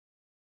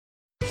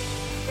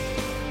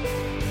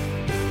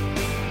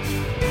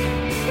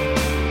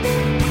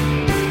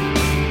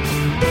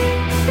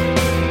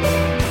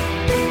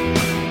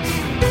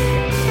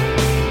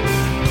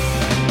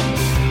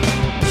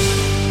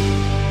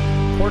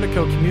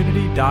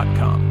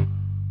www.community.com.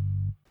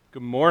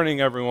 Good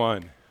morning,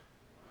 everyone.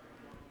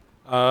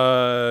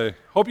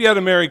 Hope you had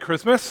a Merry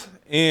Christmas,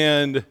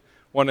 and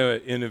want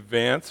to, in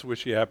advance,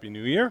 wish you a Happy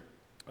New Year.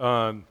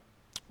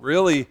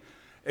 Really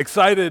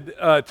excited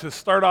to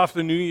start off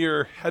the new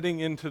year heading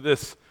into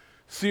this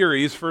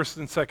series, 1st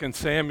and 2nd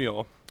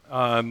Samuel,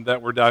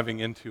 that we're diving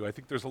into. I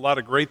think there's a lot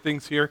of great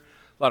things here,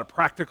 a lot of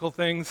practical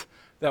things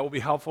that will be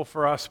helpful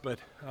for us, but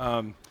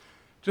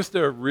just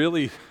a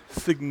really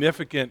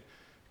significant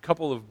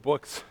couple of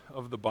books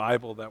of the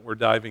Bible that we're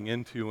diving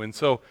into. And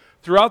so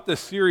throughout this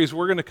series,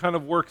 we're going to kind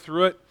of work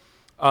through it.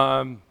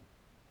 And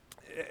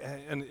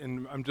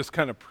I'm just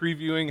kind of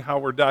previewing how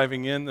we're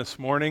diving in this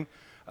morning.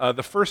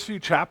 The first few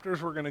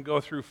chapters we're going to go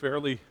through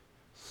fairly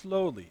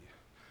slowly.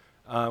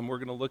 We're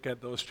going to look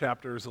at those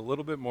chapters a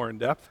little bit more in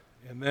depth,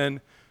 and then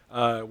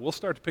we'll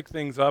start to pick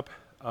things up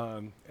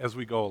as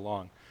we go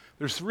along.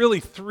 There's really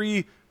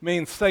three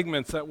main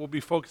segments that we'll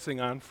be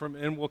focusing on,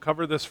 and we'll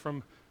cover this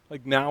from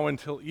like now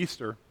until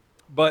Easter.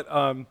 But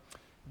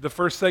the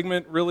first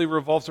segment really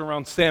revolves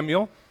around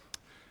Samuel,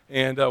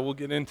 and we'll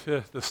get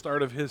into the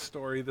start of his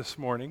story this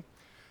morning.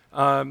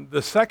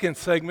 The second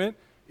segment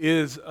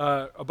is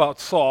about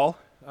Saul,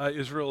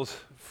 Israel's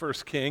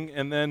first king,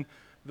 and then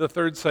the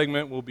third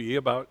segment will be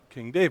about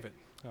King David.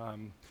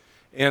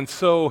 And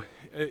so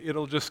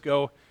it'll just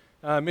go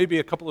maybe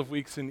a couple of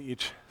weeks in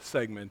each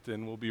segment,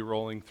 and we'll be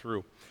rolling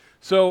through.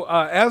 So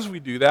as we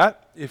do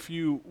that, if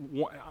you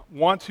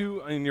want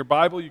to, in your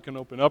Bible, you can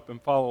open up and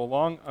follow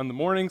along on the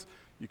mornings.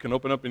 You can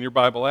open up in your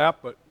Bible app,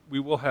 but we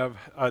will have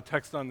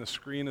text on the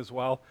screen as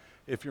well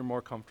if you're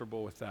more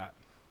comfortable with that.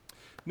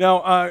 Now,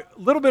 a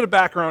little bit of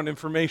background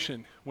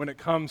information when it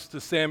comes to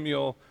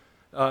Samuel,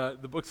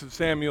 the books of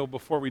Samuel,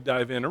 before we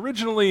dive in.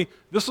 Originally,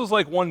 this was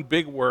like one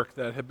big work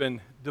that had been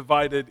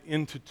divided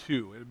into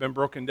two. It had been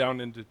broken down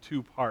into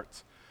two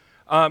parts.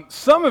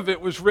 Some of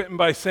it was written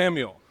by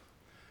Samuel.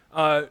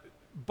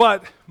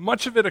 But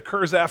much of it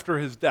occurs after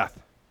his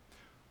death.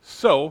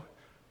 So,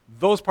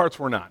 those parts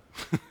were not.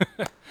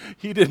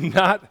 He did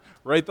not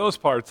write those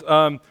parts.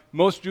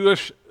 Most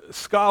Jewish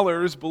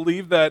scholars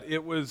believe that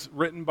it was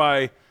written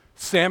by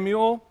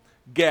Samuel,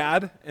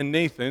 Gad, and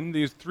Nathan,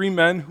 these three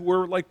men who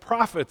were like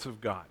prophets of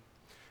God.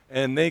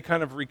 And they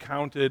kind of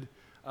recounted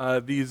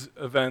these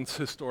events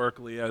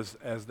historically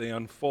as they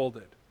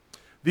unfolded.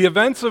 The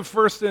events of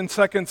 1st and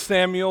 2nd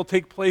Samuel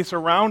take place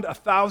around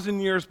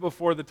 1,000 years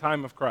before the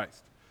time of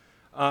Christ.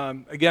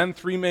 Again,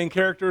 three main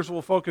characters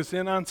we'll focus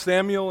in on: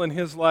 Samuel and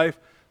his life,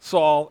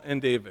 Saul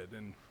and David,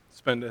 and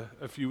spend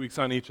a few weeks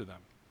on each of them.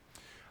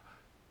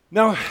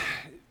 Now,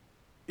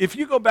 if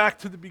you go back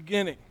to the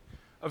beginning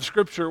of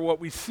Scripture, what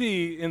we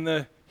see in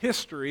the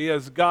history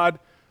as God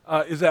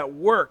is at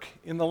work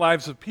in the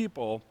lives of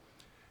people,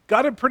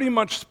 God had pretty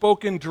much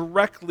spoken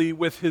directly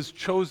with his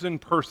chosen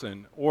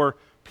person or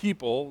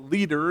people,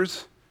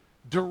 leaders,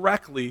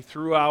 directly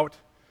throughout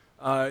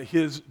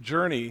his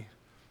journey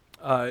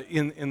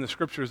in the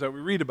scriptures that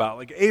we read about,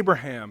 like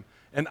Abraham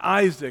and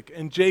Isaac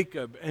and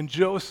Jacob and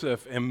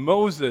Joseph and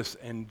Moses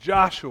and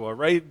Joshua,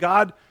 right?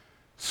 God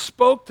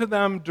spoke to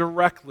them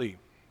directly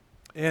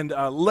and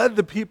led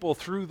the people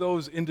through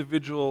those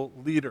individual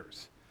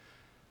leaders.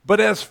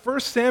 But as 1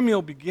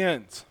 Samuel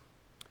begins,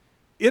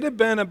 it had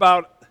been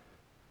about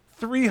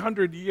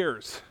 300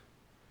 years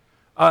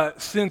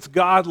since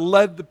God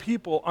led the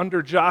people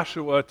under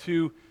Joshua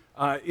to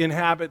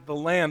inhabit the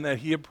land that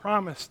he had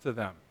promised to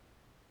them.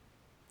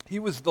 He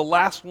was the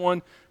last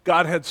one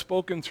God had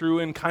spoken through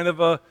in kind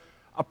of a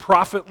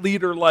prophet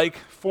leader-like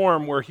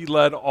form where he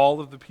led all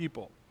of the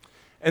people.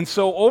 And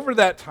so over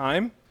that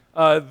time,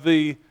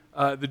 the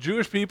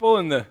Jewish people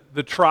and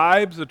the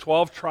tribes, the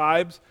 12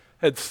 tribes,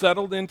 had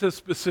settled into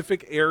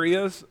specific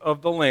areas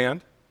of the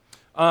land.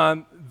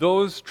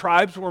 Those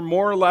tribes were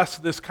more or less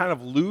this kind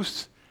of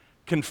loose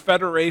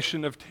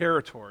confederation of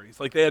territories.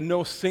 Like they had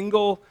no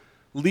single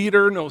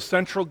leader, no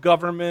central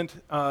government,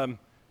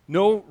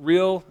 no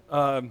real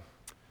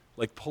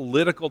like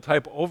political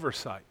type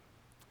oversight.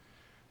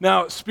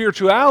 Now,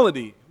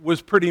 spirituality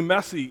was pretty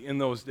messy in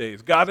those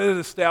days. God had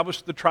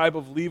established the tribe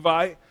of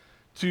Levi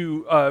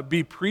to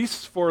be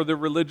priests for the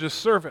religious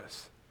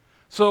service.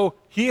 So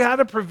he had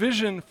a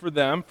provision for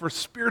them for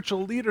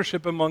spiritual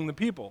leadership among the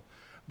people.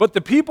 But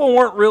the people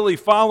weren't really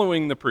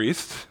following the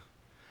priests,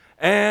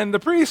 and the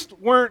priests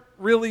weren't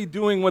really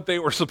doing what they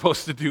were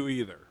supposed to do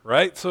either,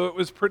 right? So it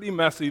was pretty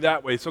messy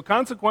that way. So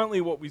consequently,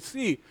 what we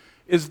see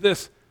is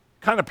this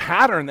kind of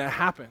pattern that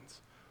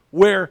happens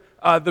where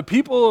the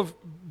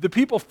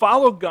people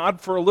followed God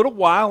for a little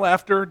while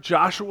after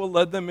Joshua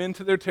led them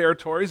into their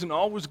territories and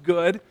all was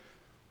good,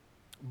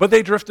 but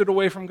they drifted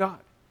away from God.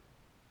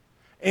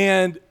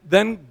 And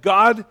then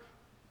God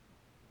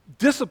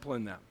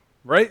disciplined them,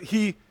 right?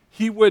 He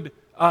would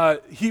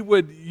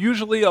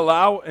usually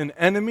allow an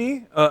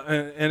enemy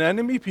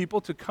people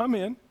to come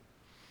in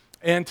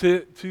and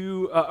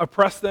to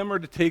oppress them or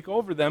to take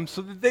over them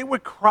so that they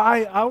would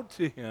cry out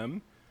to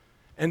him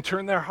and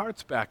turn their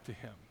hearts back to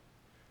him.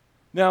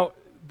 Now,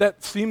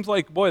 that seems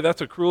like, boy,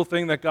 that's a cruel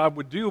thing that God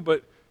would do,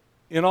 but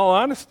in all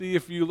honesty,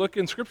 if you look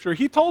in Scripture,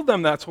 he told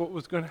them that's what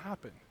was going to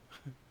happen.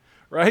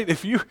 Right?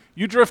 If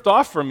you drift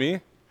off from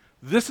me,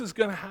 this is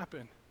going to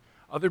happen.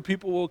 Other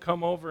people will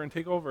come over and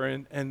take over,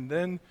 and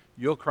then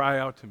you'll cry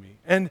out to me.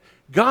 And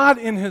God,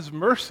 in his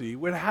mercy,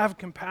 would have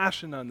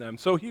compassion on them.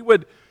 So he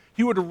would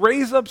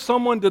raise up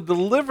someone to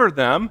deliver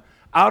them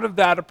out of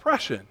that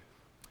oppression.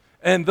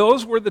 And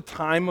those were the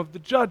time of the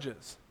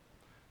judges.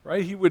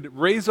 Right? He would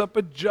raise up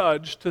a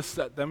judge to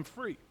set them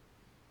free.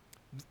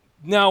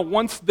 Now,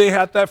 once they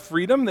had that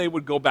freedom, they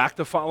would go back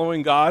to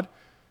following God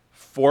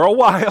for a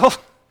while.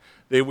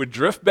 They would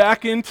drift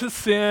back into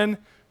sin.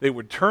 They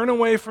would turn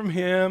away from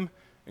him.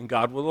 And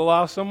God will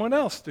allow someone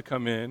else to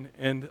come in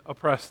and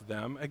oppress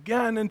them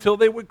again until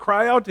they would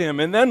cry out to him.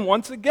 And then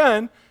once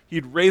again,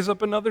 he'd raise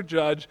up another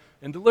judge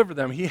and deliver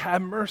them. He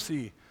had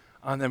mercy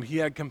on them. He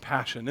had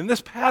compassion. And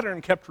this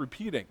pattern kept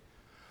repeating.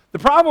 The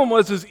problem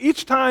was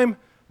each time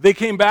they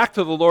came back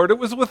to the Lord, it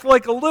was with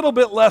like a little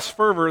bit less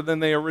fervor than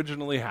they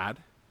originally had.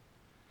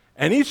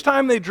 And each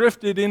time they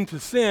drifted into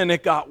sin,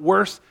 it got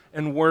worse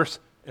and worse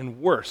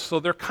and worse. So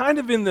they're kind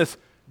of in this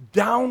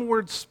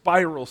downward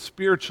spiral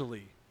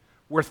spiritually,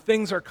 where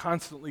things are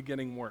constantly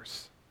getting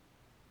worse.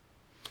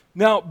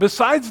 Now,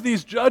 besides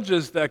these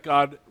judges that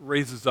God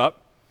raises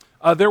up,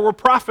 there were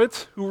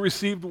prophets who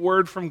received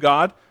word from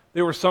God.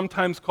 They were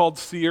sometimes called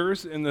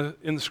seers in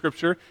the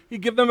Scripture.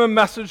 He'd give them a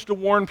message to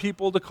warn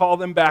people, to call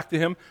them back to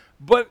him.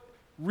 But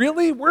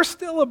really, we're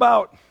still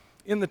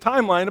in the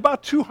timeline,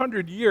 about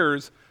 200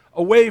 years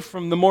away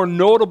from the more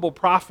notable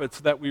prophets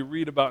that we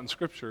read about in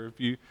Scripture. If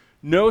you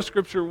know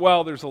Scripture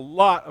well, there's a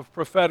lot of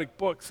prophetic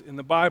books in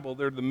the Bible.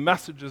 They're the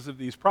messages of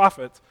these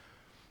prophets.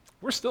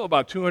 We're still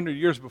about 200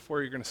 years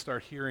before you're going to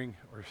start hearing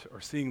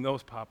or seeing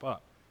those pop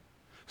up.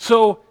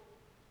 So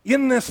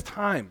in this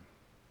time,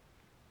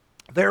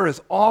 there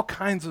is all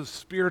kinds of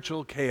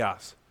spiritual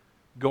chaos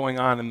going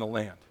on in the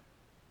land.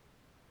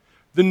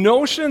 The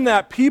notion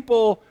that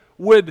people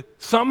would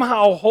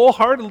somehow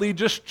wholeheartedly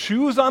just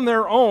choose on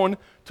their own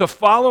to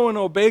follow and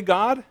obey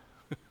God,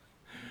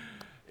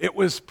 it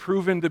was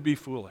proven to be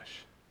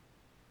foolish.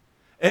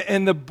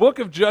 And the book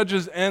of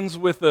Judges ends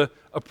with a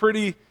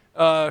pretty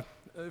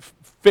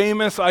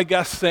famous, I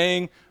guess,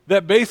 saying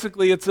that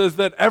basically it says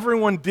that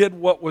everyone did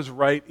what was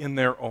right in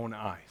their own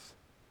eyes.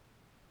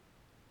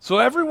 So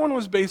everyone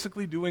was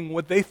basically doing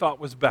what they thought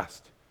was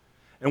best.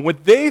 And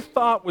what they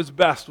thought was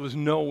best was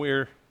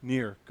nowhere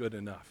near good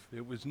enough.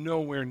 It was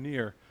nowhere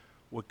near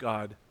what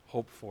God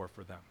hoped for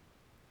them.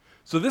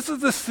 So this is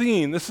the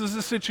scene, this is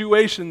the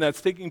situation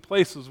that's taking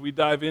place as we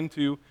dive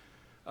into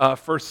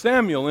 1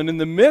 Samuel. And in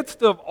the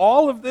midst of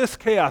all of this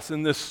chaos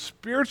and this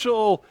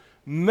spiritual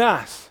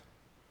mess,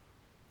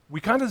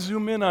 we kind of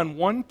zoom in on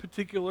one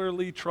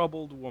particularly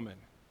troubled woman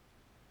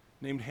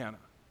named Hannah,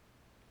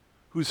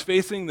 who's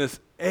facing this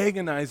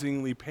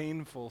agonizingly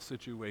painful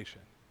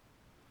situation.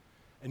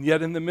 And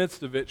yet in the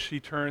midst of it, she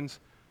turns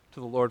to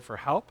the Lord for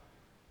help,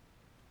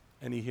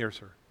 and he hears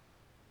her.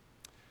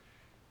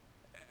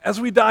 As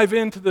we dive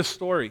into this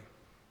story,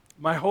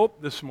 my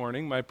hope this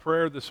morning, my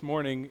prayer this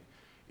morning,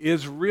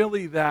 is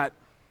really that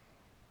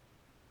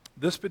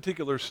this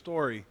particular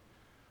story,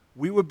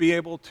 we would be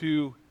able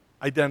to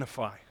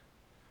identify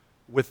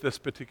with this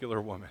particular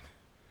woman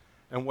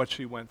and what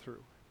she went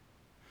through.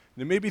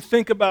 And maybe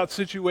think about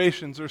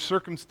situations or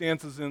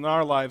circumstances in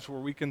our lives where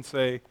we can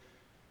say,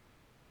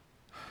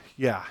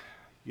 yeah,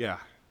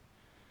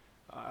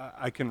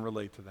 I can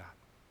relate to that.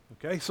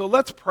 Okay, so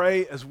let's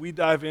pray as we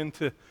dive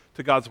into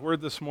God's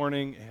Word this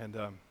morning. And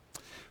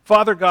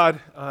Father God,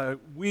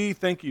 we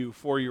thank you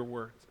for your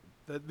words.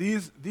 That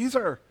these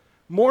are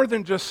more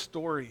than just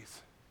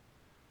stories,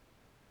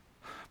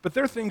 but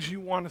they're things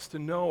you want us to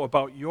know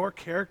about your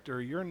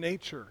character, your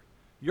nature,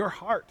 your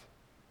heart.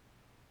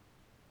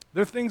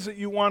 They're things that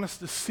you want us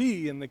to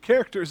see in the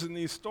characters in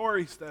these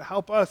stories that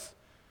help us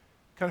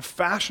kind of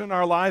fashion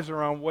our lives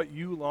around what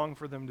you long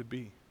for them to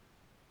be.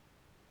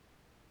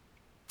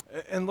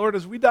 And Lord,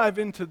 as we dive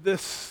into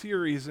this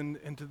series and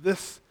into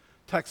this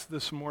text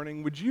this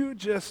morning, would you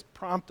just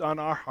prompt on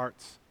our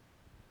hearts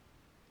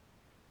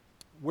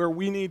where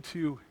we need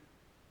to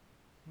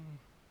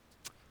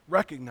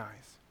recognize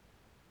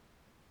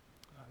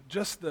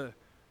just the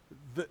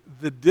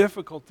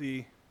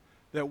difficulty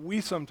that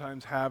we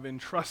sometimes have in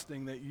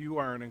trusting that you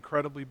are an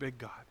incredibly big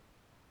God.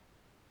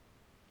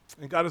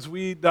 And God, as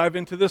we dive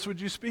into this, would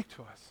you speak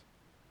to us?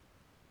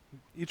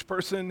 Each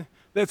person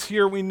that's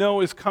here we know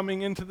is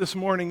coming into this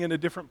morning in a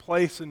different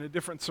place, in a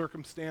different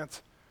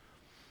circumstance.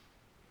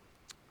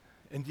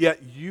 And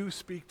yet you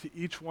speak to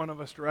each one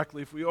of us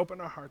directly if we open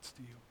our hearts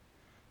to you.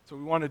 So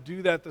we want to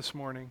do that this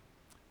morning.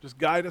 Just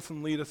guide us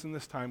and lead us in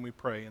this time, we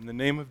pray. In the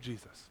name of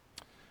Jesus.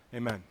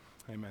 Amen.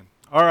 Amen.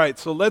 All right,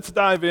 so let's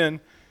dive in.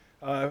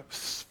 1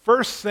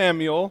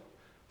 Samuel,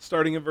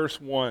 starting in verse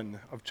 1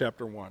 of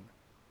chapter 1.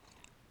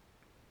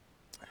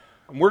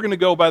 And we're going to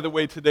go, by the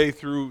way, today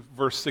through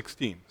verse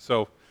 16.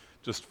 So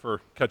just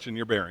for catching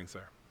your bearings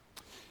there.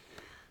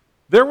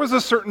 There was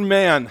a certain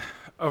man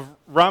of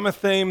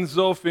Ramathaim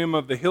Zophim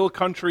of the hill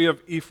country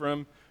of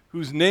Ephraim,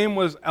 whose name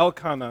was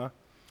Elkanah,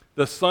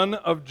 the son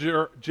of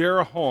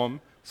Jeroham,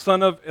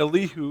 son of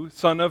Elihu,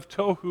 son of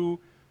Tohu,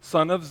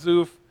 son of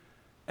Zuph,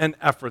 an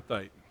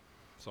Ephrathite.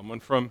 Someone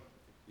from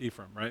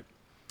Ephraim, right?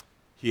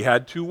 He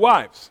had 2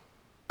 wives.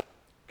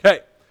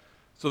 Okay,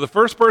 so the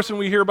first person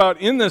we hear about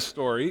in this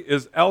story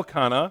is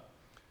Elkanah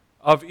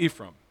of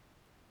Ephraim.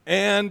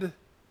 And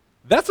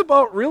that's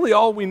about really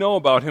all we know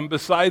about him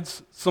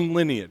besides some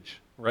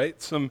lineage,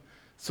 right? Some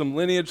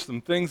lineage,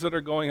 some things that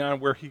are going on,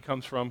 where he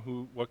comes from,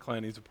 what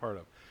clan he's a part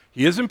of.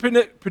 He isn't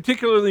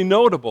particularly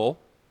notable,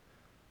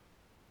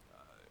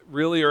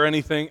 really, or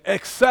anything,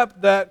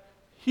 except that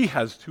he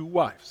has 2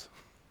 wives.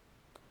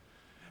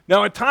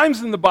 Now, at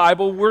times in the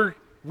Bible,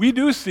 we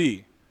do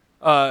see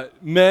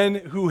men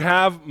who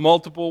have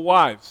multiple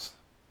wives.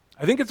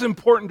 I think it's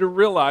important to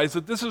realize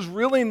that this is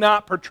really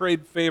not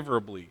portrayed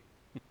favorably.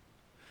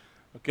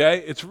 Okay?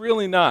 It's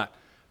really not.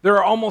 There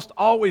are almost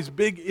always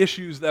big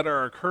issues that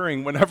are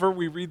occurring whenever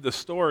we read the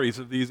stories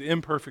of these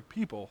imperfect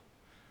people.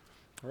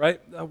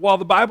 Right? While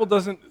the Bible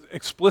doesn't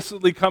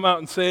explicitly come out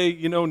and say,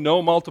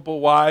 no multiple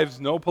wives,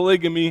 no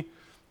polygamy,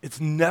 it's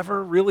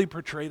never really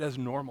portrayed as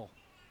normal.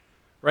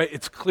 Right?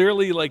 It's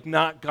clearly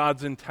not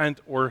God's intent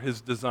or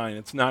his design.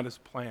 It's not his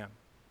plan.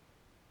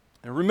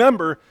 And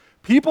remember,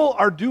 people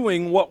are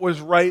doing what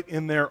was right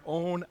in their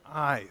own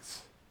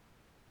eyes,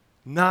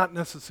 not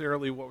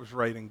necessarily what was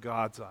right in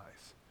God's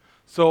eyes.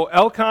 So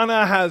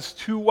Elkanah has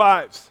 2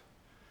 wives,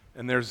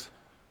 and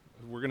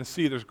we're going to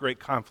see there's great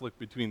conflict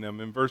between them.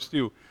 In verse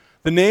 2,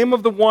 the name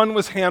of the one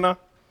was Hannah,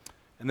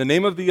 and the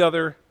name of the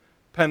other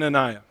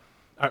Peninnah.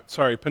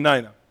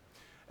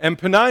 And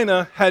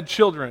Peninnah had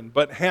children,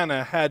 but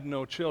Hannah had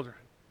no children.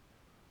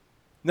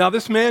 Now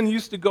this man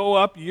used to go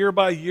up year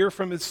by year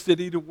from his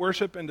city to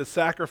worship and to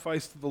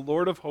sacrifice to the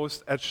Lord of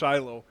hosts at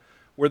Shiloh,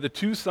 where the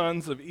 2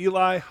 sons of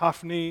Eli,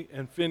 Hophni,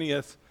 and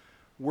Phinehas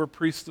were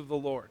priests of the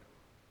Lord.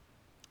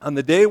 On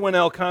the day when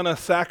Elkanah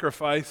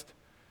sacrificed,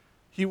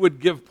 he would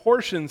give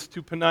portions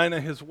to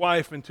Peninnah his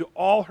wife and to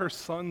all her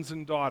sons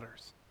and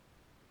daughters.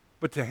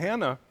 But to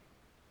Hannah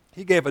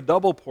he gave a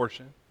double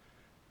portion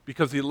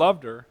because he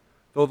loved her,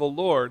 though the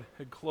Lord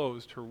had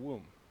closed her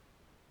womb.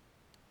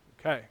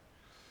 Okay.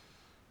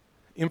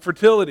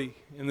 Infertility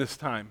in this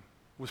time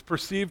was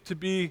perceived to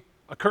be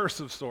a curse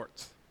of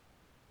sorts.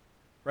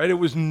 Right? It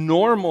was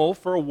normal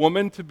for a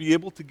woman to be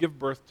able to give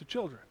birth to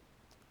children.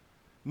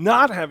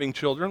 Not having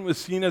children was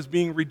seen as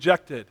being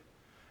rejected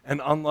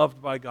and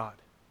unloved by God.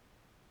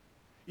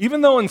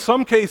 Even though in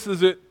some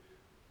cases it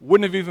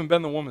wouldn't have even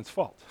been the woman's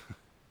fault.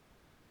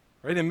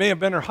 Right? It may have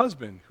been her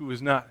husband who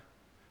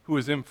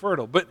was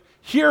infertile. But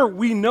here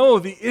we know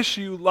the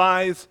issue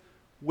lies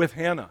with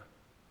Hannah,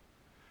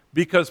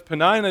 because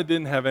Peninnah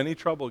didn't have any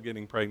trouble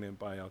getting pregnant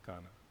by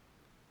Elkanah.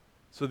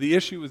 So the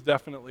issue was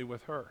definitely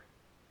with her.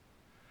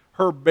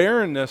 Her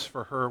barrenness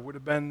for her would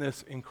have been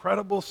this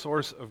incredible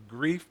source of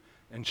grief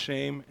and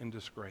shame and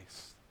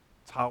disgrace.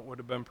 That's how it would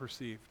have been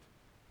perceived.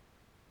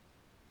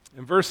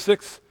 In verse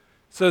 6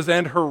 says,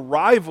 and her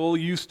rival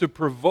used to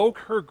provoke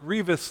her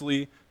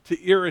grievously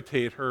to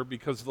irritate her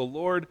because the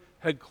Lord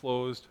had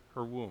closed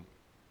her womb.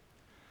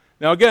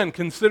 Now again,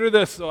 consider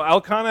this. So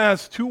Elkanah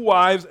has 2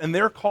 wives, and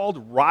they're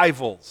called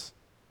rivals.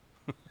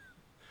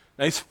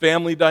 Nice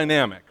family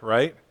dynamic,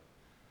 right?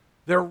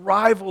 They're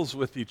rivals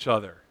with each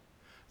other.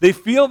 They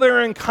feel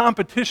they're in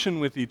competition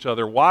with each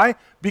other. Why?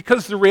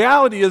 Because the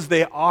reality is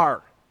they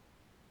are.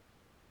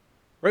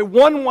 Right?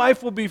 One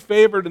wife will be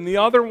favored and the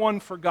other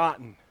one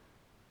forgotten.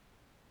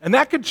 And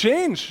that could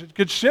change. It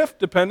could shift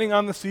depending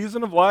on the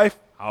season of life,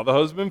 how the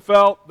husband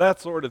felt,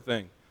 that sort of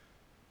thing.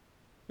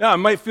 Now, it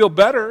might feel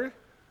better,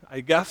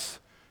 I guess,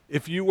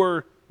 if you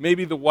were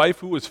maybe the wife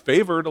who was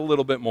favored a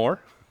little bit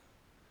more.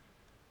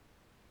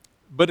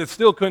 But it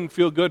still couldn't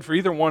feel good for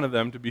either one of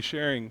them to be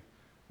sharing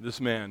this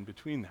man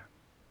between them.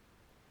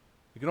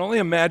 You can only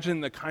imagine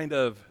the kind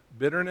of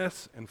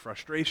bitterness and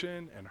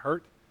frustration and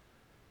hurt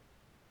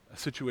a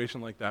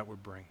situation like that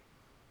would bring.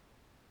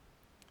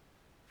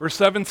 Verse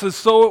 7 says,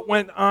 so it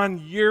went on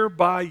year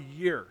by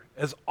year.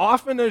 As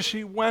often as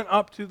she went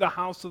up to the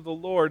house of the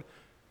Lord,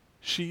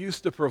 she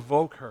used to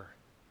provoke her.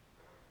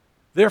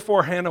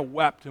 Therefore Hannah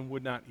wept and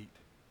would not eat.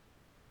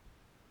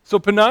 So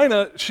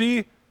Peninnah,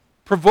 she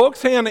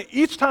provokes Hannah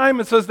each time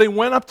it says they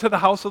went up to the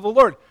house of the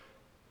Lord.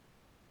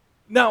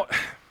 Now,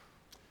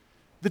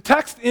 the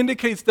text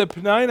indicates that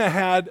Peninnah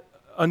had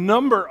a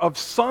number of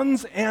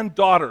sons and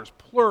daughters,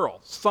 plural.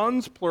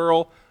 Sons,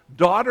 plural,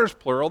 daughters,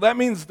 plural. That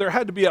means there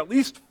had to be at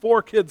least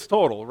 4 kids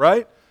total,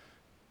 right?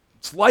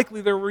 It's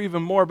likely there were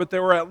even more, but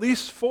there were at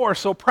least 4.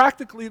 So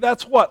practically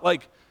that's what,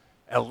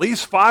 at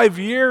least 5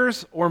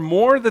 years or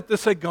more that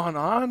this had gone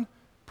on?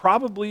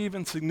 Probably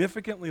even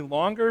significantly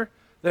longer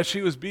that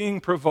she was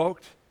being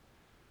provoked.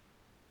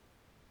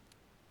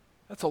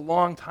 That's a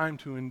long time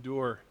to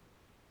endure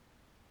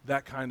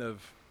that kind of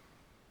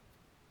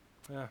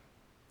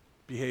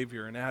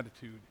behavior and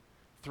attitude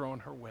thrown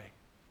her way.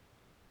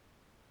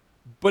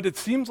 But it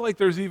seems like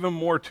there's even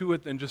more to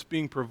it than just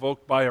being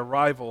provoked by a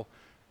rival,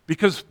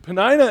 because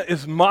Peninnah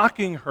is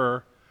mocking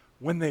her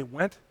when they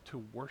went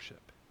to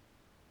worship.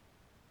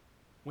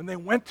 when they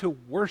went to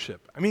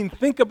worship. I mean,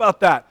 think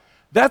about that.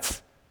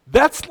 That's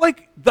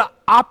like the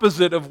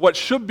opposite of what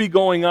should be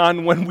going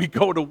on when we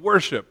go to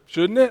worship,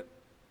 shouldn't it?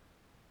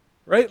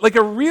 Right? Like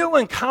a real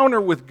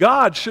encounter with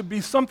God should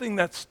be something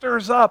that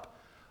stirs up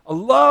a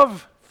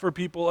love for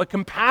people, a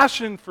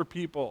compassion for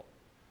people,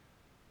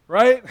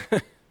 right?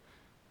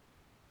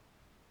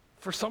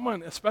 For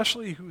someone,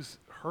 especially who's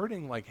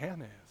hurting like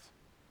Hannah is.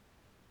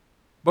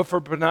 But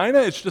for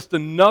Peninnah, it's just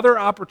another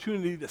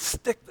opportunity to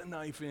stick the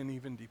knife in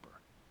even deeper.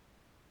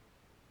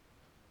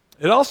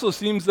 It also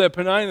seems that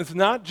Peninnah is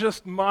not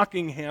just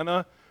mocking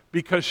Hannah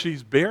because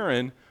she's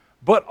barren,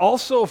 but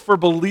also for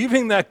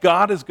believing that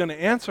God is going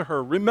to answer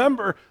her.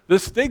 Remember, the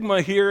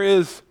stigma here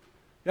is,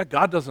 yeah,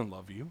 God doesn't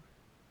love you.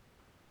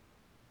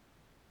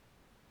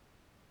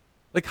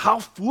 Like, how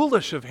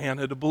foolish of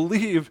Hannah to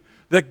believe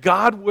that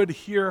God would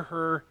hear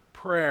her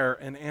prayer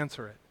and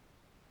answer it.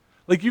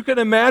 Like, you can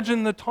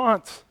imagine the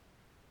taunts.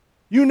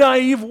 You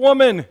naive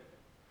woman,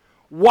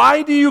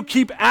 why do you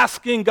keep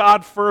asking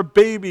God for a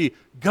baby?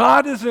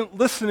 God isn't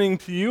listening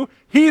to you.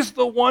 He's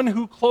the one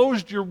who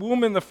closed your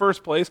womb in the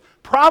first place,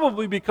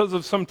 probably because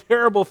of some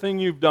terrible thing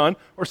you've done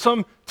or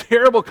some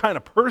terrible kind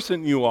of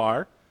person you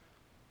are.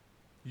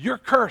 You're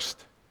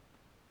cursed.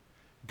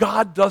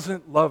 God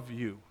doesn't love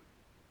you.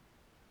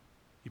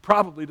 He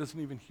probably doesn't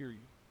even hear you.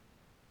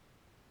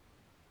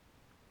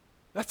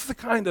 That's the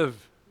kind of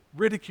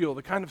ridicule,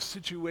 the kind of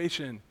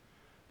situation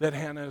that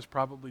Hannah is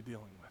probably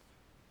dealing with.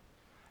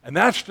 And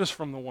that's just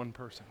from the one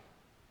person.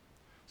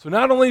 So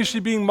not only is she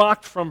being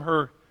mocked from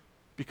her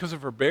because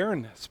of her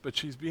barrenness, but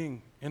she's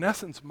being, in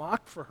essence,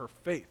 mocked for her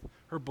faith,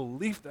 her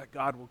belief that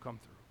God will come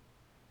through.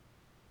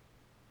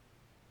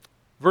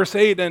 Verse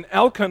 8, and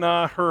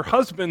Elkanah, her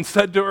husband,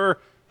 said to her,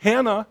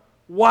 Hannah,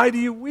 why do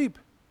you weep?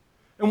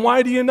 And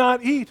why do you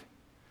not eat?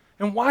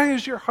 And why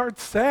is your heart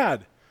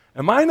sad?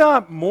 Am I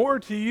not more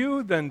to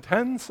you than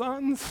 10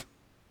 sons?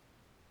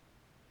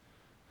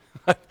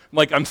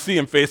 Like, I'm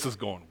seeing faces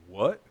going,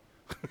 what?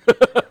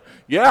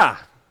 Yeah.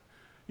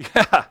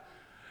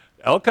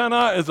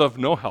 Elkanah is of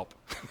no help.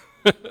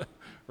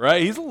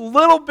 Right? He's a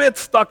little bit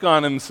stuck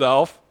on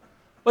himself.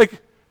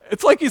 Like,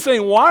 it's like he's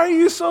saying, why are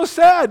you so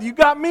sad? You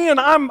got me and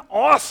I'm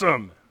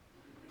awesome.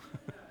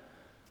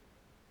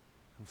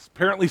 It's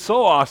apparently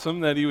so awesome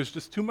that he was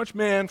just too much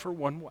man for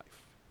one wife.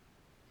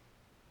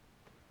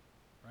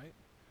 Right?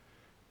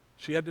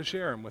 She had to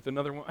share him with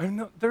another one. I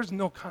mean, there's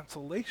no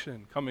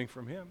consolation coming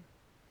from him.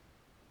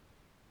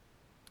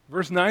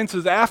 Verse 9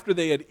 says, after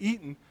they had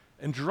eaten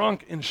and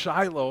drunk in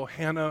Shiloh,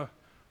 Hannah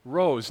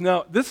rose.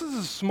 Now, this is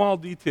a small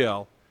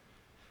detail,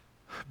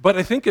 but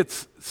I think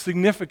it's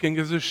significant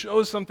because it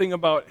shows something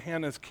about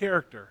Hannah's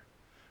character.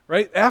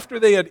 Right?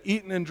 After they had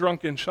eaten and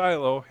drunk in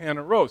Shiloh,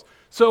 Hannah rose.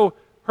 So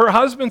her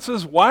husband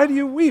says, why do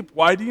you weep?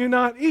 Why do you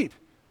not eat?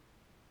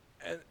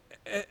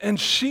 And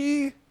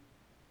she,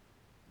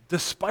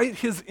 despite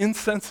his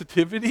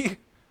insensitivity,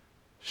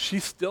 she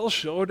still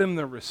showed him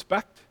the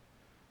respect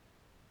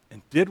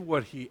and did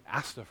what he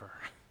asked of her.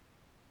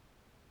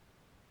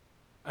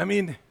 I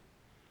mean,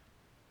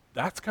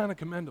 that's kind of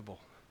commendable.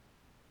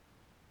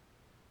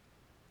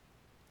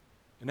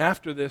 And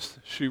after this,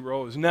 she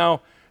rose.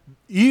 Now,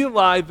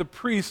 Eli the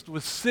priest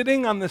was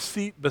sitting on the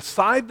seat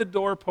beside the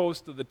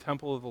doorpost of the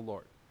temple of the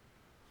Lord.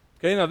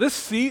 Okay, now this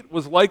seat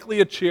was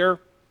likely a chair,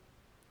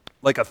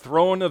 like a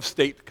throne of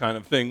state kind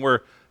of thing,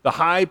 where the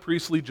high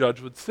priestly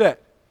judge would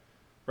sit.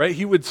 Right?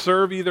 He would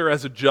serve either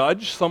as a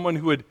judge, someone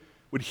who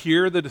would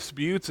hear the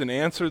disputes and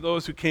answer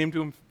those who came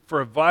to him for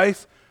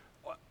advice,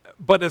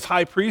 but as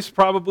high priest,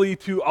 probably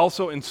to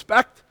also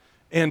inspect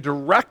and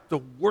direct the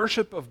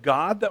worship of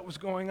God that was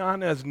going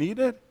on as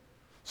needed.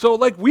 So,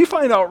 like, we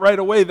find out right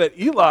away that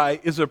Eli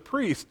is a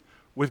priest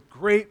with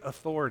great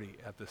authority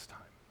at this time.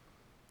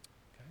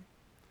 Okay?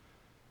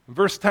 And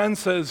verse 10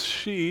 says,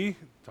 she,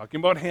 talking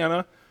about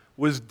Hannah,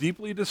 was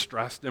deeply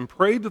distressed and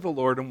prayed to the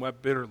Lord and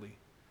wept bitterly.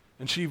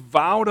 And she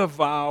vowed a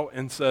vow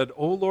and said,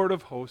 O Lord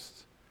of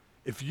hosts,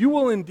 if you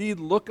will indeed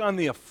look on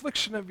the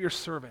affliction of your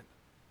servant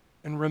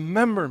and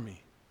remember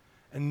me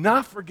and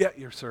not forget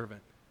your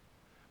servant,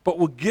 but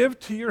will give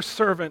to your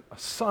servant a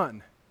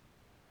son,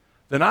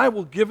 then I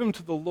will give him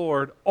to the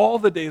Lord all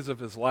the days of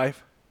his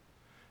life,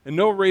 and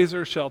no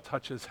razor shall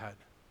touch his head.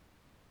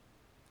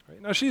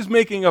 Right? Now she's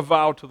making a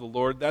vow to the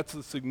Lord. That's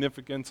the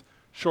significance,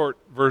 short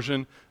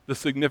version, the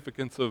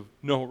significance of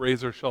no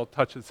razor shall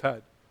touch his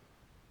head.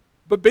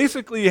 But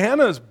basically,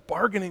 Hannah is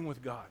bargaining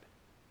with God.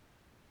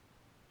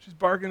 She's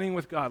bargaining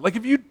with God. Like,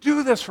 if you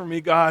do this for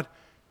me, God,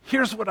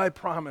 here's what I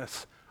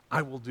promise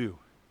I will do.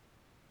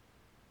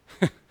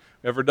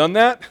 Ever done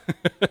that?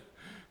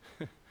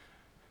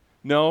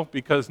 No,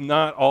 because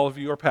not all of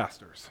you are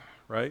pastors,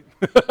 right?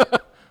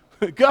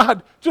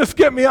 God, just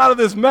get me out of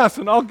this mess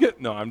and I'll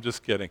get... No, I'm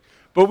just kidding.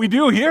 But we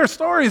do hear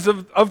stories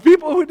of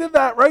people who did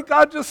that, right?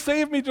 God, just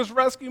save me, just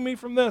rescue me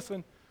from this,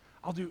 and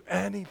I'll do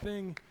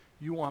anything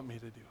you want me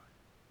to do.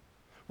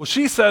 Well,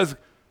 she says,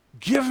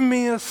 give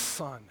me a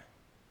son,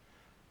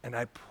 and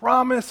I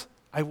promise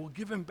I will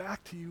give him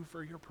back to you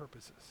for your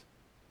purposes.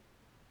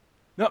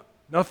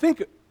 Now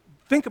think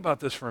about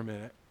this for a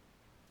minute.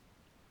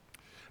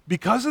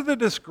 Because of the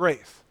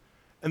disgrace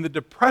and the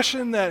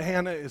depression that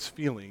Hannah is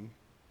feeling,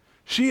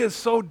 she is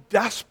so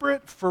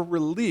desperate for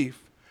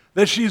relief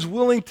that she's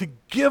willing to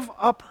give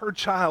up her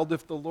child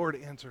if the Lord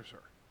answers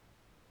her.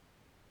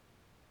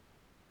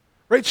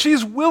 Right?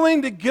 She's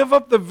willing to give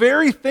up the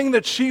very thing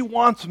that she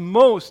wants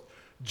most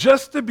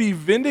just to be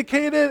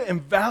vindicated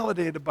and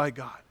validated by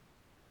God.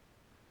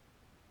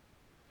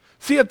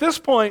 See, at this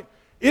point,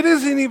 it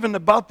isn't even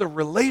about the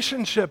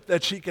relationship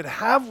that she could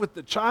have with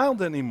the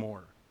child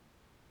anymore.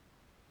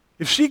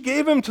 If she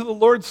gave him to the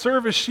Lord's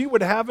service, she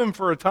would have him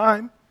for a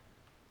time.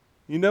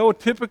 You know,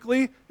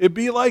 typically, it'd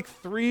be like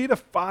 3 to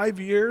 5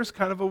 years,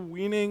 kind of a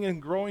weaning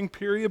and growing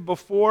period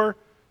before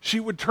she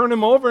would turn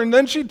him over, and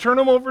then she'd turn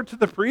him over to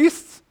the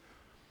priests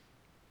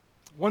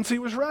once he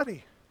was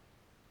ready.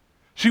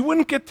 She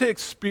wouldn't get to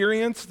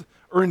experience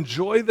or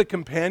enjoy the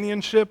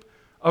companionship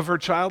of her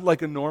child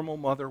like a normal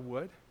mother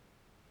would.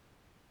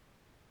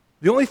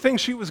 The only thing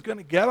she was going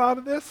to get out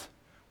of this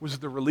was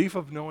the relief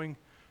of knowing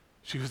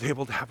she was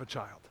able to have a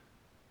child.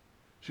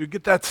 She would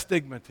get that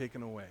stigma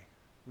taken away,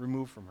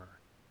 removed from her.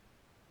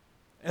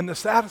 And the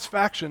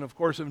satisfaction, of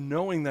course, of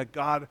knowing that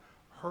God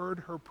heard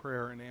her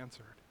prayer and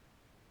answered.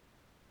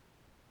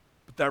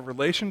 But that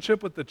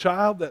relationship with the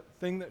child, that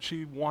thing that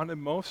she wanted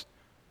most,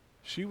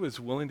 she was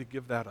willing to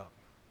give that up.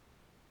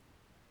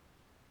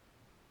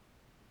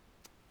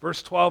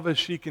 Verse 12, as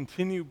she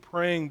continued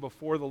praying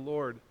before the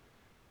Lord,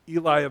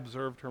 Eli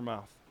observed her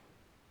mouth.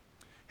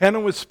 Hannah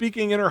was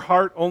speaking in her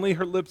heart, only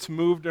her lips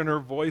moved and her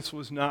voice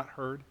was not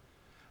heard.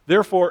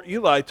 Therefore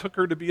Eli took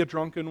her to be a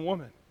drunken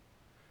woman.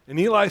 And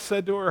Eli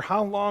said to her,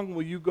 "How long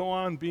will you go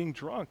on being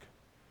drunk?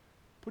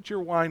 Put your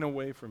wine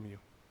away from you."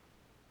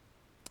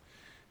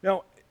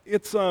 Now,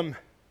 it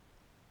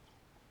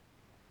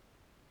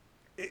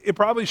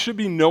probably should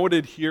be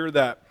noted here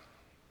that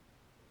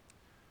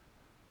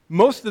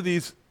most of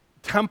these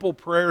temple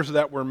prayers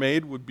that were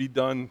made would be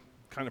done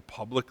kind of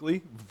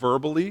publicly,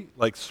 verbally,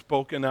 like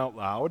spoken out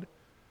loud.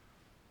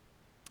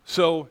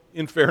 So,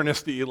 in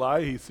fairness to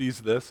Eli, he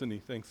sees this and he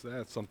thinks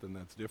that's something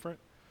that's different.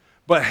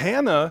 But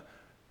Hannah,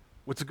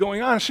 what's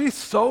going on? She's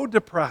so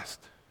depressed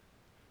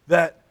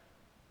that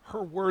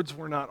her words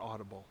were not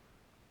audible.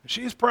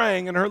 She's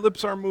praying and her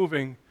lips are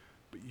moving,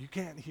 but you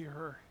can't hear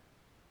her.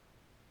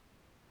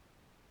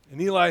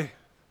 And Eli,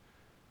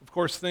 of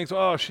course, thinks,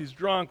 oh, she's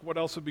drunk. What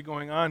else would be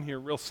going on here?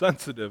 Real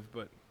sensitive.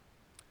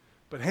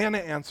 But Hannah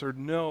answered,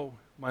 "No,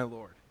 my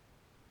Lord.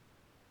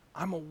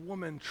 I'm a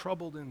woman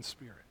troubled in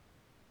spirit.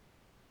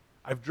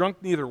 I've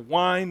drunk neither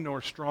wine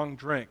nor strong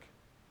drink,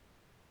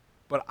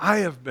 but I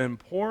have been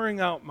pouring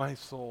out my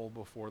soul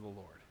before the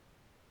Lord.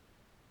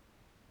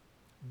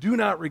 Do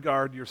not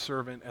regard your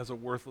servant as a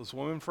worthless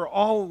woman, for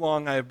all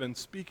along I have been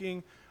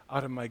speaking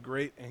out of my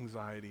great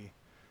anxiety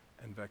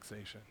and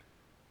vexation."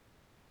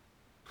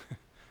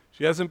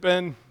 She hasn't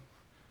been,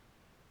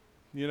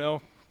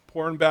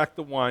 pouring back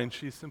the wine.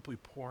 She's simply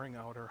pouring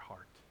out her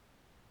heart.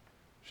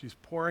 She's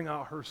pouring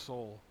out her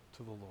soul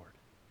to the Lord.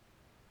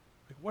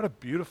 Like, what a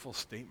beautiful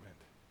statement.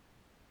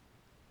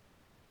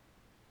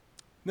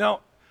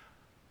 Now,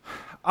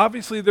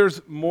 obviously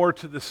there's more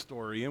to this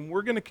story, and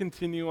we're going to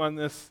continue on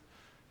this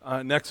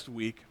next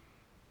week.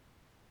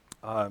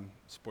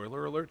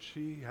 Spoiler alert,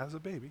 she has a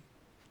baby,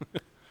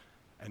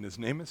 and his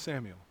name is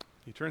Samuel.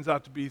 He turns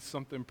out to be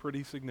something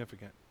pretty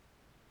significant.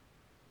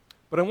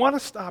 But I want to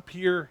stop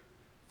here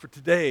for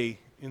today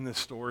in this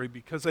story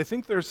because I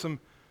think there's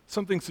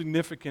something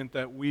significant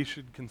that we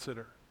should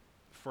consider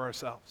for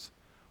ourselves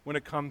when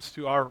it comes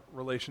to our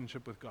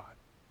relationship with God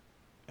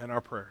and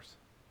our prayers.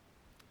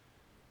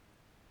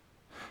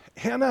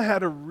 Hannah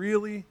had a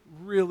really,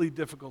 really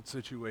difficult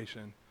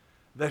situation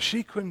that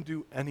she couldn't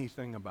do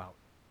anything about.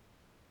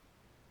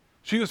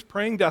 She was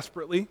praying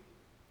desperately,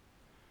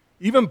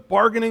 even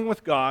bargaining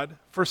with God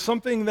for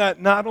something that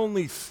not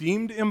only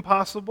seemed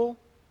impossible,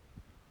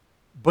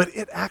 but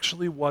it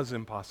actually was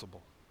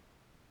impossible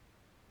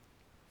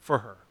for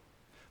her.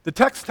 The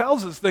text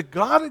tells us that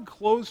God had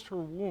closed her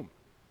womb.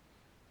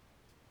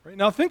 Right?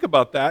 Now think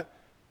about that.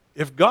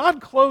 If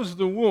God closed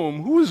the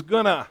womb, who's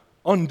going to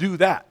undo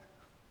that?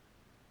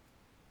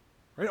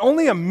 Right?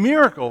 Only a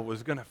miracle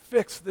was going to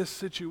fix this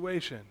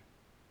situation.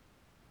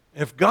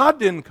 If God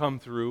didn't come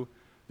through,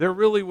 there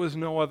really was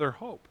no other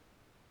hope.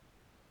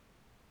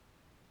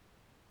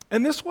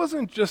 And this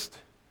wasn't just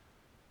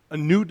a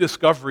new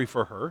discovery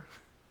for her.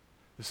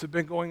 This had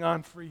been going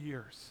on for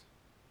years.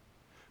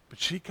 But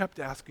she kept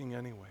asking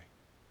anyway.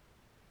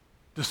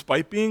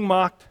 Despite being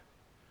mocked,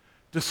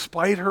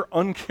 despite her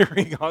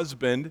uncaring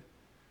husband,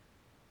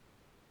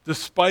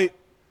 despite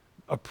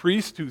a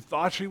priest who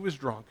thought she was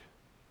drunk,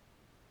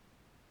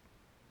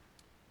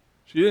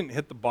 she didn't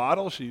hit the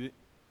bottle. She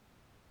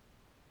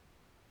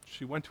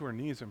went to her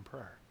knees in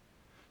prayer.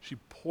 She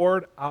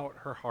poured out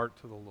her heart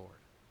to the Lord.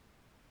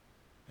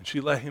 And she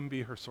let him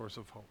be her source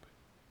of hope.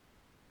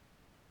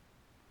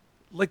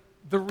 Like,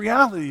 the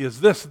reality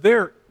is this: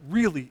 there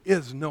really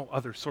is no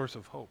other source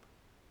of hope.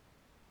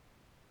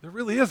 There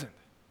really isn't.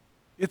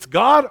 It's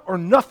God or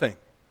nothing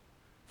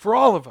for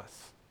all of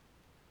us.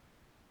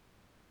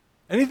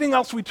 Anything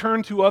else we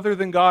turn to other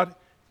than God,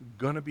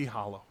 going to be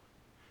hollow.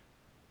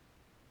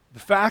 The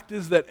fact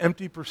is that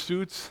empty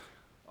pursuits,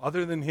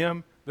 other than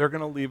Him, they're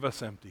going to leave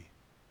us empty.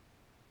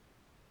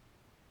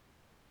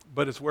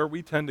 But it's where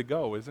we tend to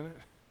go, isn't it?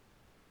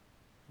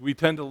 We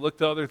tend to look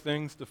to other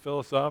things to fill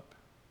us up.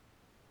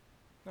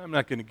 I'm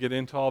not going to get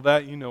into all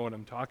that. You know what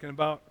I'm talking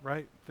about,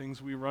 right?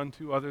 Things we run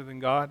to other than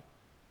God.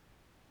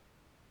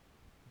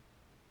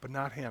 But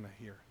not Hannah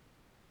here.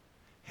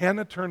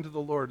 Hannah turned to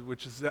the Lord,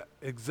 which is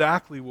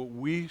exactly what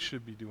we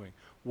should be doing.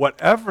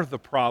 Whatever the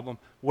problem,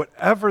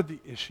 whatever the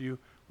issue,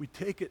 we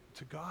take it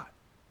to God.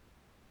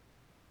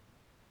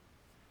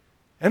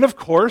 And of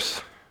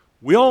course,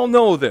 we all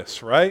know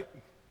this, right?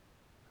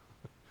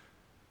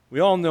 We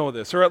all know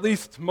this, or at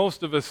least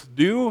most of us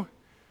do.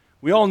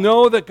 We all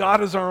know that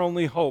God is our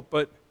only hope,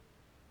 but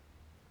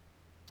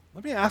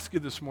let me ask you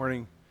this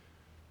morning,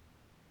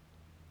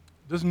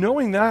 does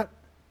knowing that,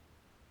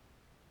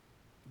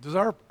 does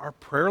our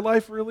prayer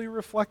life really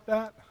reflect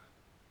that?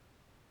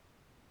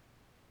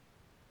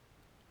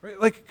 Right?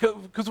 Like,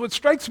 because what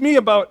strikes me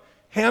about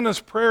Hannah's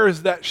prayer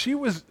is that she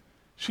was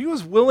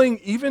willing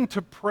even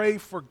to pray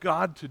for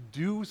God to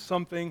do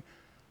something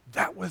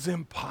that was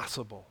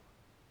impossible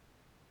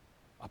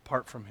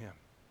apart from Him.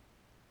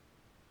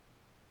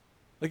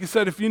 Like I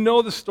said, if you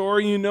know the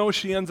story, you know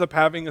she ends up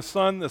having a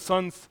son. The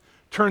son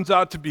turns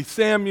out to be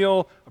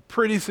Samuel, a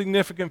pretty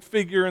significant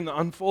figure in the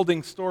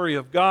unfolding story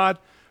of God.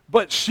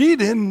 But she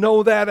didn't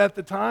know that at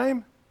the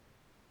time.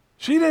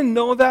 She didn't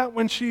know that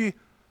when she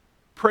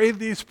prayed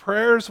these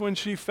prayers, when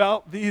she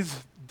felt these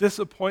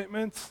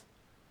disappointments.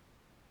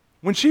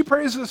 When she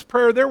prays this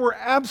prayer, there were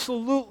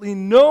absolutely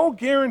no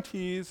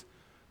guarantees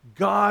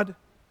God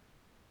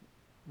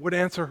would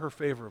answer her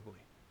favorably.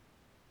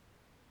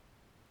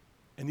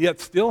 And yet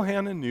still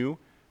Hannah knew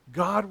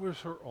God was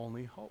her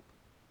only hope.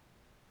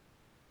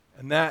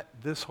 And that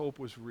this hope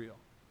was real.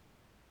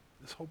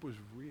 This hope was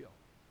real.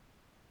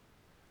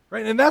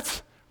 Right? And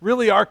that's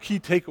really our key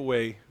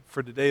takeaway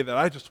for today that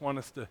I just want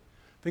us to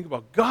think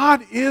about.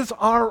 God is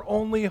our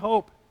only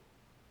hope.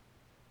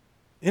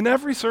 In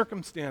every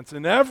circumstance,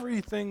 in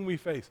everything we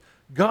face,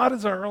 God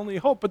is our only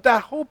hope. But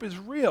that hope is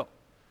real.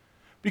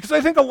 Because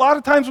I think a lot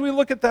of times we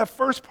look at that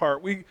first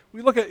part. We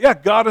look at, yeah,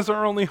 God is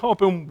our only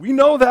hope. And we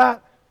know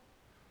that.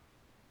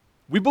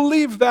 We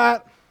believe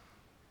that.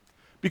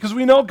 Because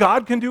we know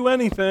God can do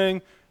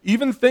anything.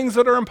 Even things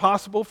that are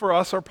impossible for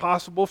us are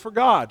possible for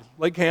God.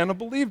 Like Hannah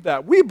believed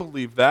that. We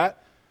believe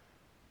that.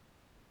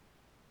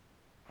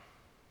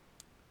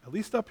 At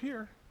least up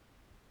here.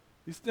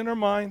 At least in our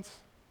minds.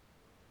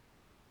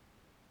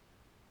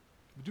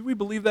 Do we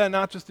believe that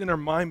not just in our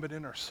mind, but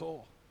in our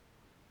soul?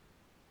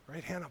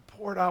 Right? Hannah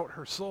poured out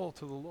her soul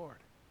to the Lord.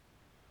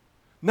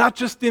 Not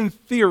just in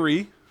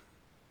theory,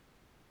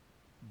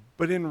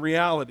 but in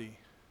reality.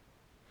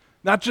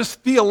 Not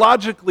just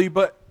theologically,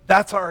 but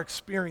that's our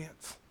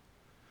experience.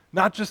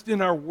 Not just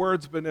in our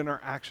words, but in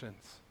our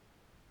actions.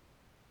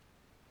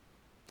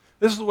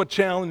 This is what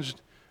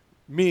challenged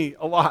me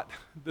a lot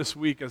this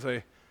week as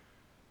I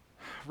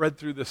read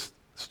through this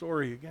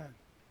story again.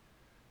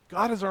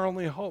 God is our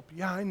only hope.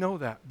 Yeah, I know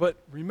that. But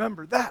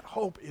remember, that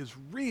hope is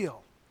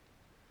real.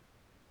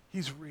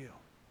 He's real.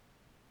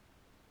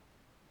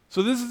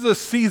 So this is a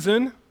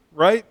season,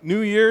 right? New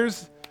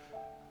Year's.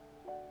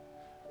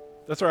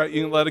 That's all right.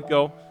 You can let it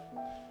go.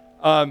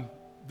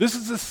 This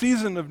is a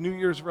season of New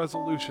Year's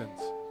resolutions.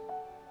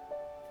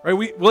 Right?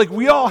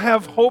 We all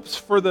have hopes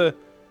for the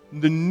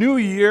new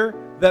year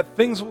that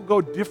things will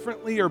go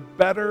differently or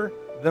better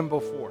than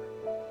before.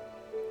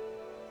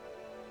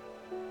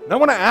 And I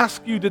want to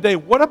ask you today,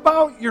 what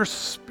about your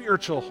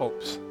spiritual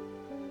hopes?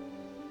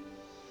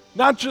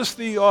 Not just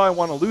I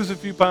want to lose a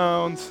few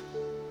pounds.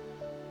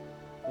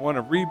 I want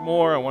to read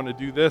more. I want to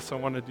do this. I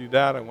want to do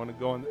that. I want to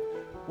go on.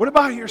 What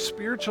about your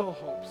spiritual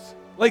hopes?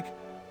 Like,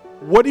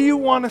 what do you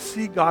want to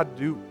see God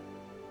do?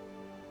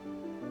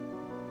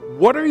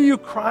 What are you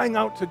crying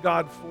out to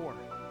God for?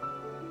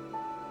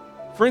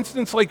 For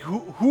instance, like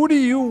who do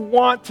you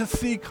want to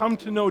see come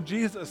to know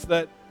Jesus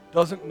that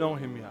doesn't know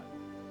Him yet?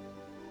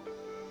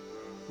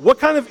 What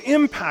kind of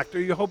impact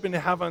are you hoping to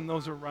have on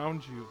those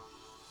around you?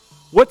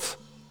 What's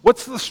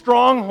the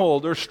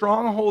stronghold or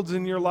strongholds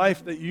in your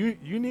life that you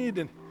need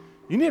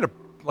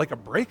a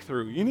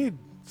breakthrough? You need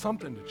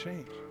something to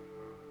change.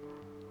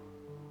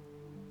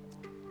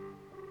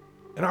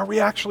 And are we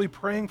actually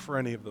praying for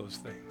any of those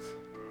things?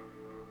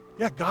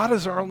 Yeah, God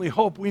is our only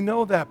hope. We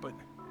know that, but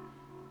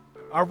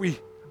are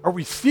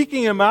we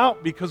seeking Him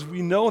out because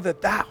we know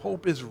that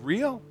hope is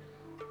real?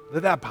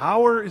 That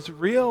power is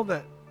real?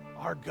 That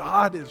our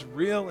God is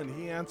real and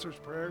He answers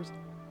prayers?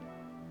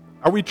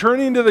 Are we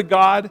turning to the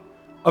God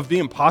of the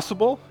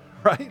impossible,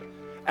 right?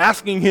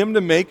 Asking Him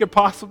to make it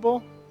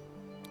possible?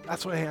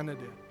 That's what Hannah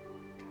did.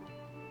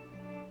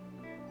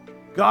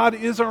 God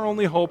is our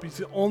only hope. He's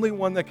the only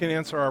one that can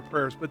answer our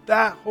prayers. But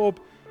that hope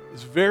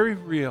is very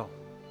real.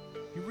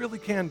 He really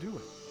can do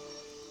it.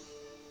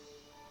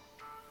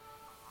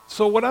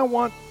 So what I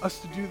want us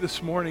to do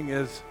this morning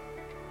is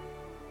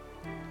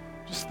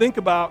just think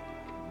about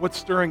what's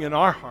stirring in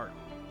our heart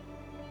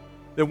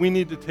that we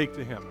need to take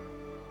to Him.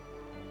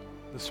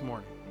 this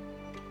morning?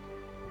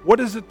 What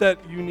is it that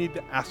you need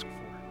to ask for?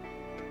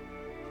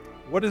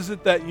 What is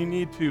it that you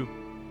need to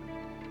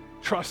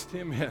trust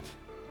Him in,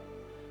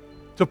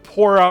 to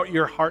pour out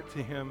your heart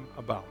to Him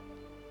about?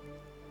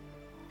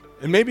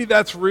 And maybe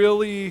that's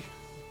really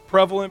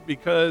prevalent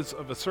because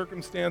of a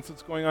circumstance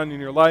that's going on in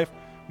your life.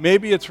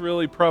 Maybe it's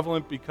really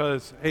prevalent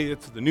because, hey,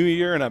 it's the new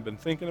year and I've been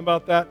thinking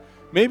about that.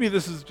 Maybe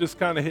this is just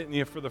kind of hitting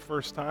you for the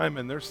first time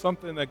and there's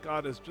something that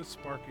God is just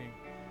sparking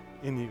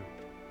in you.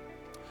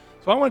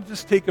 So I want to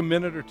just take a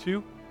minute or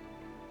two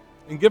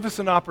and give us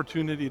an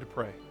opportunity to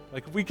pray.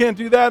 Like if we can't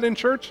do that in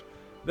church,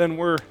 then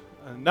we're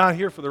not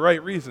here for the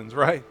right reasons,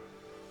 right?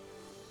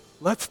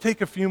 Let's take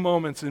a few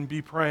moments and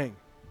be praying,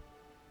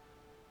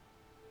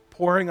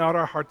 pouring out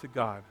our heart to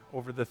God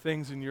over the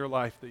things in your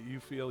life that you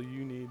feel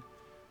you need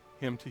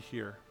Him to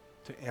hear,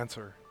 to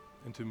answer,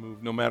 and to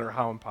move, no matter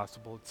how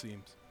impossible it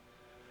seems.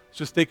 Let's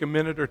just take a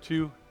minute or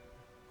two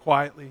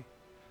quietly,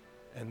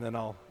 and then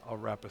I'll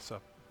wrap us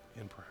up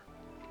in prayer.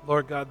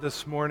 Lord God,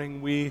 this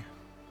morning we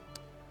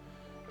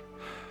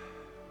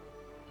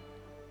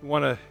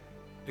want to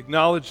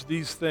acknowledge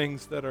these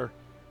things that are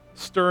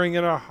stirring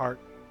in our heart,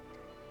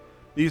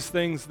 these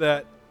things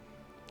that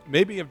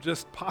maybe have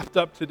just popped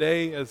up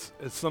today as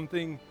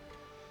something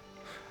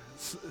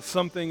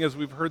as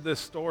we've heard this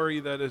story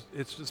that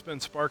it's just been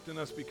sparked in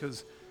us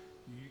because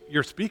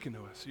you're speaking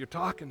to us, you're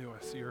talking to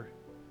us,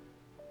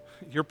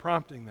 you're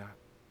prompting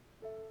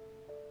that.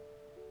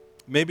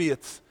 Maybe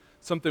it's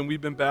something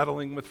we've been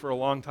battling with for a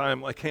long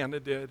time like Hannah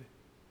did.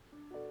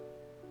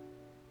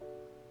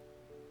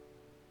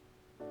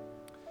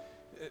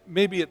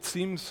 Maybe it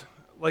seems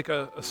like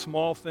a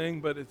small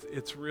thing, but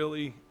it's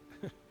really,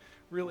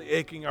 really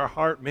aching our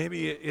heart.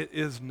 Maybe it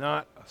is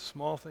not a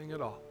small thing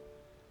at all.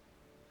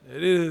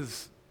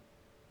 It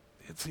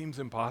seems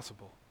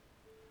impossible.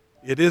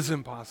 It is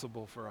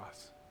impossible for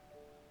us.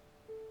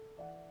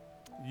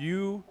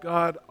 You,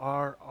 God,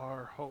 are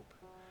our hope.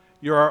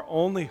 You're our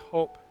only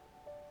hope.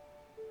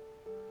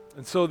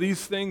 And so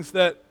these things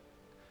that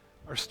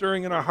are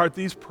stirring in our heart,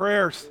 these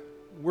prayers,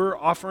 we're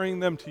offering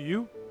them to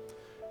you.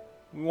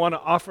 We want to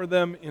offer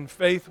them in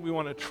faith. We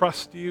want to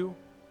trust you.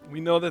 We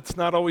know that's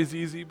not always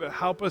easy, but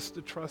help us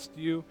to trust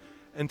you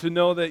and to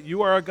know that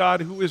you are a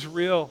God who is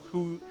real,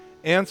 who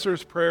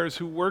answers prayers,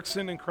 who works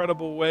in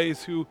incredible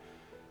ways, who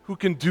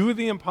can do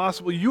the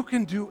impossible. You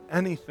can do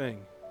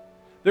anything.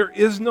 There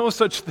is no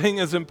such thing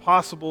as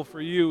impossible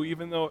for you,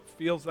 even though it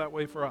feels that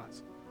way for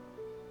us.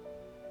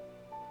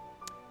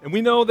 And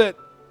we know that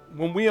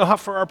when we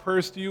offer our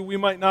prayers to you, we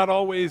might not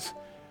always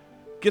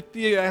get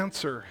the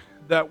answer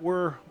that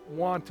we're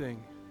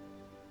wanting.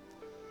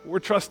 We're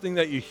trusting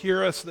that you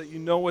hear us, that you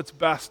know what's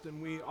best,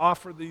 and we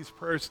offer these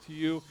prayers to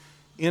you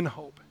in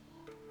hope,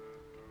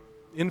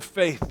 in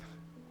faith,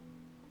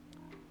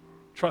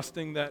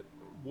 trusting that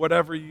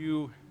whatever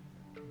you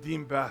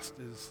deem best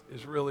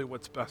is really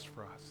what's best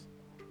for us.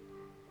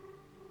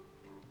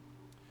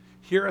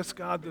 Hear us,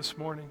 God, this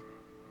morning.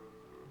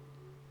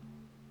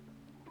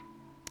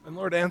 And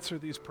Lord, answer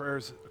these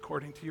prayers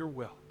according to your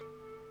will.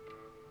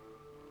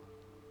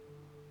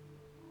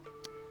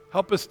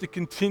 Help us to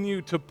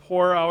continue to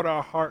pour out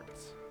our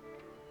hearts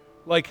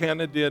like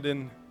Hannah did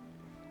in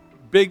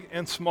big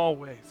and small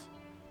ways,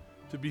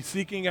 to be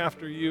seeking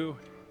after you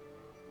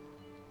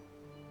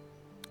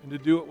and to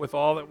do it with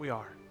all that we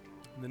are.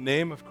 In the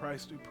name of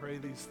Christ we pray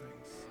these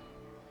things.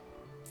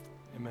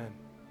 Amen.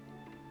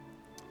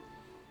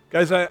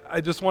 Guys,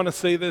 I just want to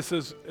say this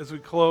as we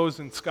close,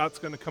 and Scott's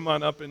going to come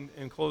on up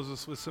and close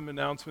us with some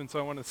announcements.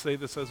 I want to say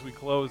this as we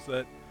close,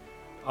 that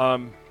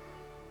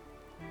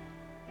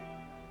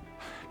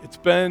it's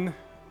been,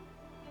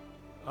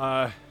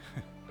 I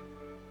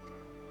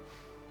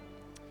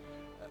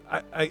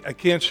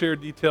can't share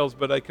details,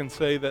 but I can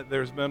say that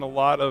there's been a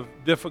lot of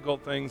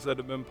difficult things that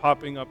have been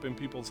popping up in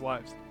people's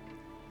lives,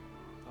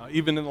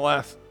 even in the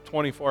last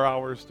 24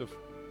 hours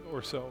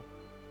or so.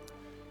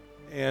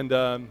 And,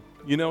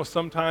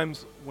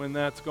 sometimes when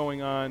that's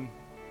going on,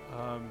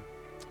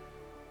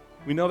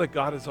 we know that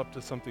God is up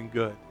to something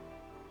good.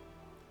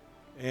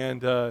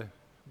 And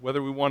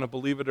whether we want to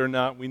believe it or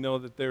not, we know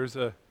that there's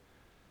an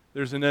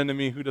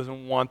enemy who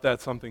doesn't want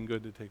that something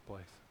good to take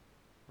place,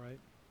 right?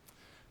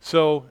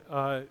 So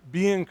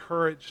be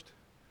encouraged.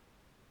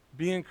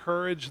 Be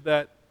encouraged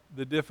that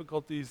the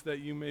difficulties that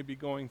you may be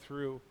going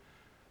through,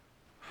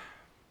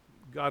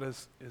 God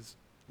is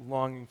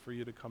longing for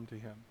you to come to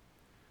Him.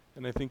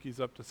 And I think He's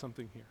up to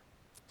something here.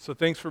 So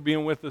thanks for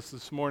being with us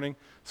this morning.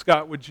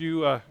 Scott, would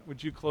you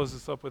close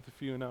us up with a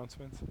few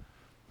announcements?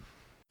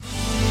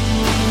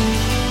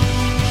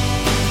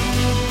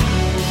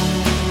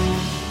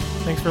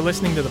 Thanks for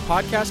listening to the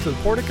podcast of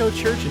the Portico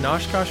Church in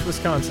Oshkosh,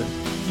 Wisconsin.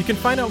 You can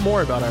find out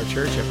more about our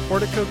church at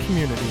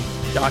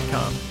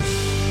porticocommunity.com.